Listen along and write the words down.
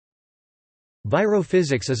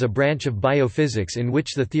Virophysics is a branch of biophysics in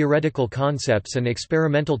which the theoretical concepts and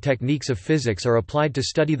experimental techniques of physics are applied to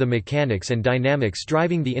study the mechanics and dynamics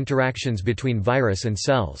driving the interactions between virus and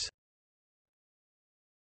cells.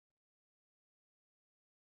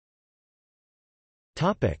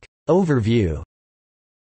 Overview.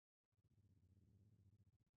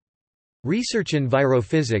 Research in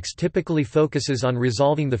virophysics typically focuses on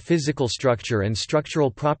resolving the physical structure and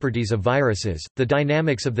structural properties of viruses, the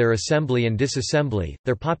dynamics of their assembly and disassembly,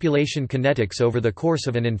 their population kinetics over the course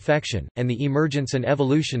of an infection, and the emergence and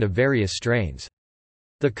evolution of various strains.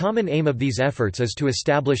 The common aim of these efforts is to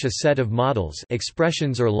establish a set of models,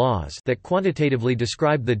 expressions or laws that quantitatively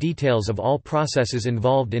describe the details of all processes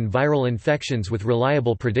involved in viral infections with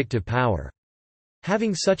reliable predictive power.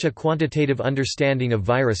 Having such a quantitative understanding of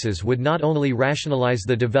viruses would not only rationalize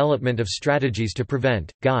the development of strategies to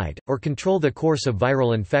prevent, guide, or control the course of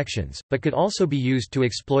viral infections, but could also be used to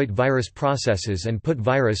exploit virus processes and put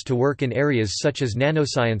virus to work in areas such as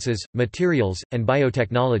nanosciences, materials, and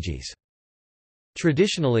biotechnologies.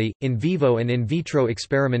 Traditionally, in vivo and in vitro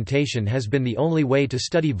experimentation has been the only way to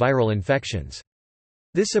study viral infections.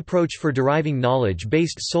 This approach for deriving knowledge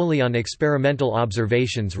based solely on experimental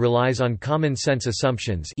observations relies on common-sense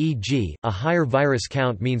assumptions, e.g., a higher virus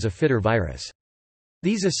count means a fitter virus.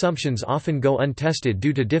 These assumptions often go untested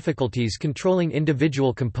due to difficulties controlling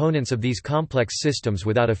individual components of these complex systems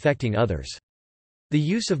without affecting others. The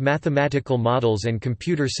use of mathematical models and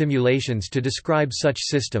computer simulations to describe such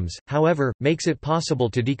systems, however, makes it possible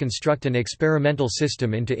to deconstruct an experimental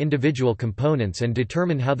system into individual components and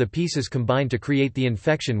determine how the pieces combine to create the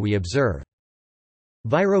infection we observe.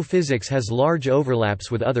 Virophysics has large overlaps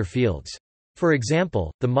with other fields. For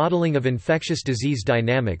example, the modeling of infectious disease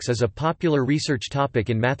dynamics is a popular research topic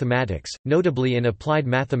in mathematics, notably in applied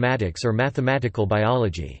mathematics or mathematical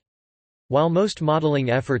biology. While most modeling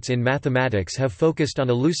efforts in mathematics have focused on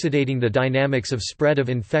elucidating the dynamics of spread of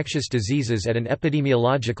infectious diseases at an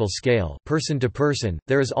epidemiological scale, person to person,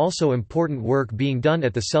 there is also important work being done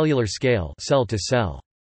at the cellular scale, cell to cell.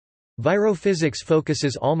 Virophysics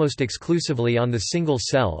focuses almost exclusively on the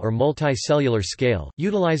single-cell or multicellular scale,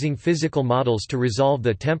 utilizing physical models to resolve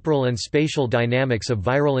the temporal and spatial dynamics of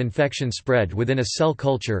viral infection spread within a cell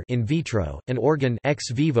culture in vitro, an organ ex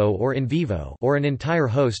vivo or in vivo, or an entire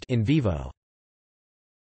host in vivo.